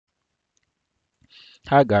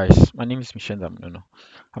Hi guys, my name is Michelle Damnono.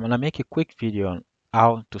 I'm gonna make a quick video on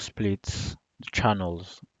how to split the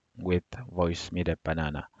channels with Voicemeeter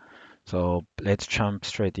Banana. So let's jump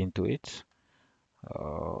straight into it.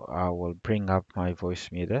 I will bring up my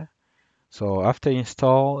Voicemeeter. So after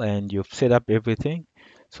install and you've set up everything,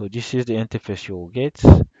 so this is the interface you'll get.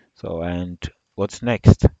 So and what's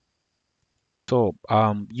next? So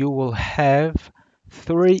you will have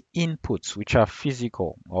three inputs which are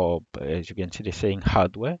physical, or as you can see, they're saying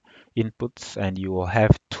hardware inputs, and you will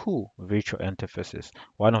have two virtual interfaces.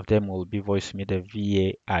 One of them will be Voicemeeter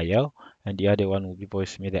VAIL, and the other one will be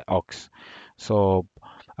Voicemeeter AUX. So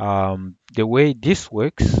the way this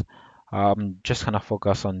works, I'm just gonna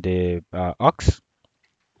focus on the AUX.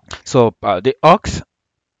 So the AUX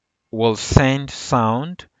will send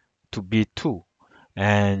sound to B2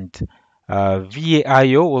 and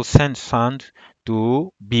VAIO will send sound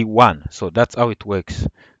to B1. So that's how it works.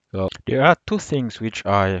 So there are two things which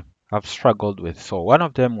I have struggled with. So one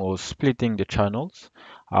of them was splitting the channels.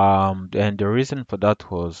 And the reason for that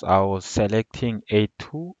was I was selecting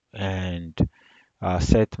A2 and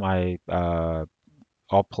set my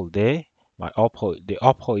Opal there. My Opal, the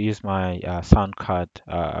Opal is my sound card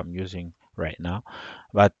I'm using right now.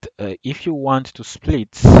 But if you want to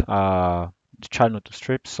split the channel to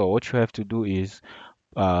strips, so what you have to do is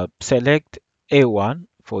select A1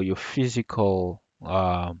 for your physical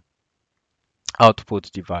output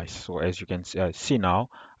device. So as you can see now,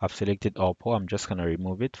 I've selected Oppo. I'm just gonna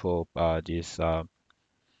remove it for this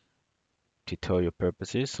tutorial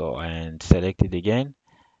purposes. So and select it again,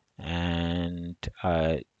 and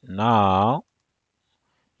now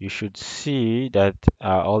you should see that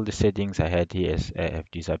all the settings I had here have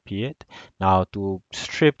disappeared. Now to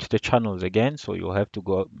strip the channels again, so you'll have to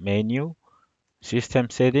go menu, system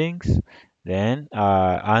settings, then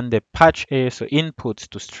under patch ASO inputs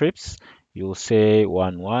to strips, you'll say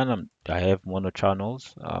 1 1. I have mono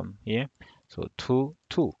channels here, so 2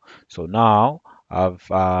 2. So now I've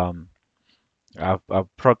um, I've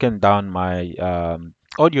broken down my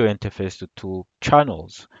audio interface to two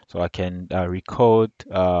channels, so I can record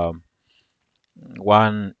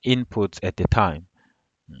one input at a time.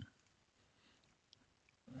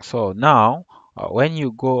 So now, when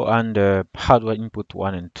you go under hardware input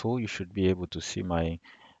 1 and 2, you should be able to see my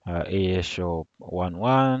ASO 1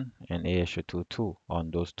 1 and ASO 2 2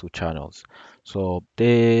 on those two channels. So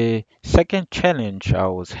the second challenge I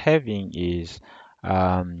was having is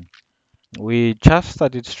um, we just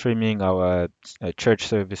started streaming our church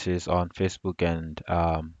services on Facebook and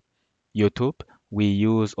YouTube. We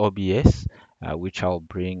use OBS, which I'll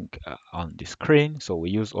bring on the screen. So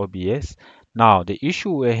we use OBS. Now, the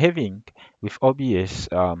issue we're having with OBS,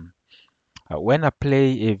 when I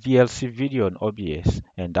play a VLC video on OBS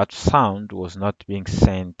and that sound was not being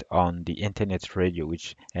sent on the internet radio,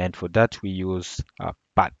 and for that we use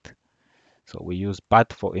BAT. So we use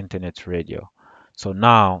BAT for internet radio. So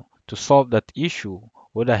now to solve that issue,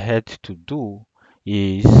 what I had to do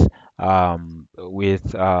is with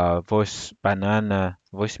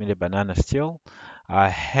Voicemeeter Banana still, I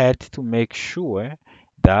had to make sure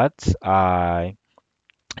that I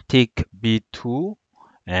take B2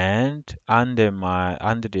 and under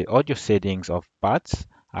the audio settings of BATs,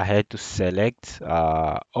 I had to select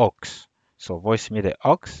AUX. So Voicemeeter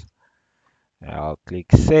AUX. I'll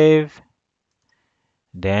click save.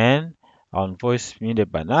 Then on Voicemeeter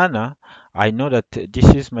Banana, I know that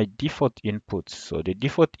this is my default inputs. So the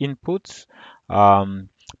default inputs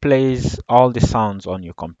plays all the sounds on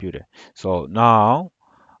your computer. So now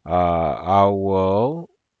I will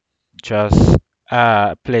just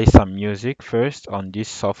play some music first on this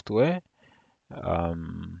software.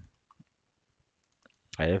 Um,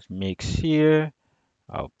 I have mix here.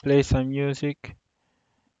 I'll play some music.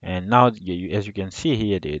 And now, as you can see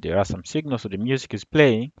here, there are some signals, so the music is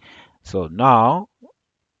playing. So now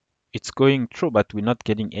it's going through, but we're not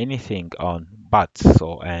getting anything on bats.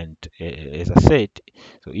 So, and as I said,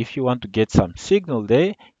 so if you want to get some signal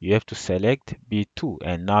there, you have to select B2,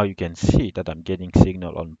 and now you can see that I'm getting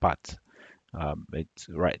signal on bats. It's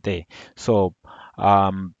right there. So,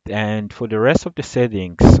 and for the rest of the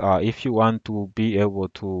settings, if you want to be able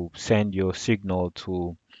to send your signal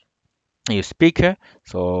to your speaker,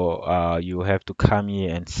 so you have to come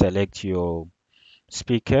here and select your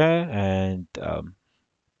speaker, and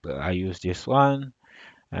I use this one.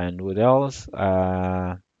 And what else?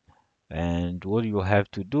 And what you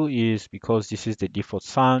have to do is, because this is the default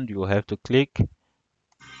sound, you will have to click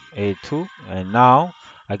A2, and now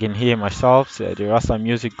I can hear myself. So there are some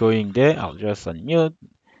music going there. I'll just mute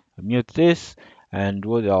this, And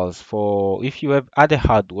what else? For if you have other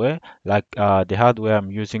hardware, like the hardware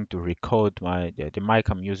I'm using to record the mic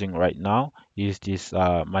I'm using right now is this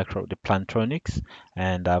the Plantronics,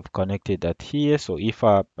 and I've connected that here. So if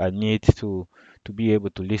I need to be able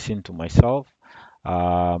to listen to myself,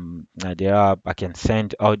 I can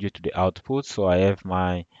send audio to the output. So I have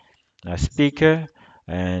my speaker,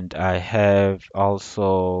 and I have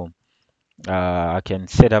also I can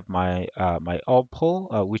set up my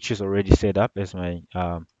output, which is already set up as my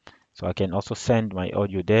so I can also send my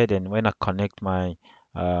audio there. Then when I connect my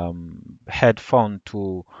headphone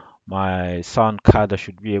to my sound card, I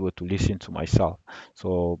should be able to listen to myself.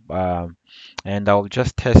 So and I'll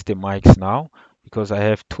just test the mics now because I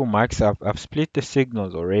have two mics. I've split the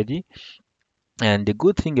signals already. And the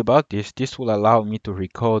good thing about this will allow me to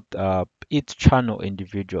record each channel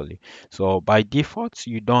individually. So by default,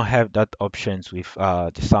 you don't have that options with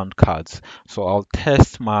the sound cards. So I'll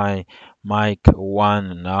test my mic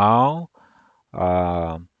one now,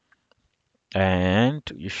 um, and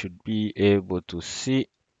you should be able to see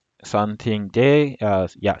something there.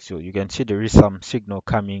 Yeah, so you can see there is some signal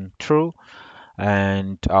coming through,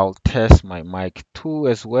 and I'll test my mic 2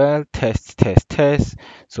 as well. Test, test, test.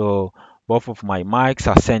 So both of my mics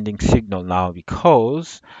are sending signal now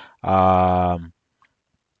um,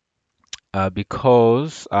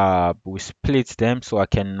 because we split them, so I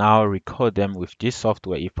can now record them with this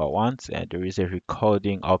software if I want. And there is a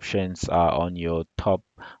recording options on your top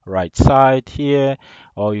right side here,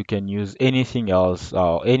 or you can use anything else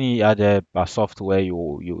or any other software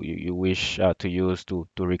you wish to use to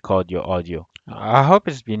record your audio. I hope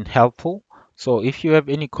it's been helpful. So if you have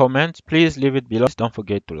any comments, please leave it below. Don't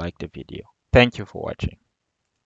forget to like the video. Thank you for watching.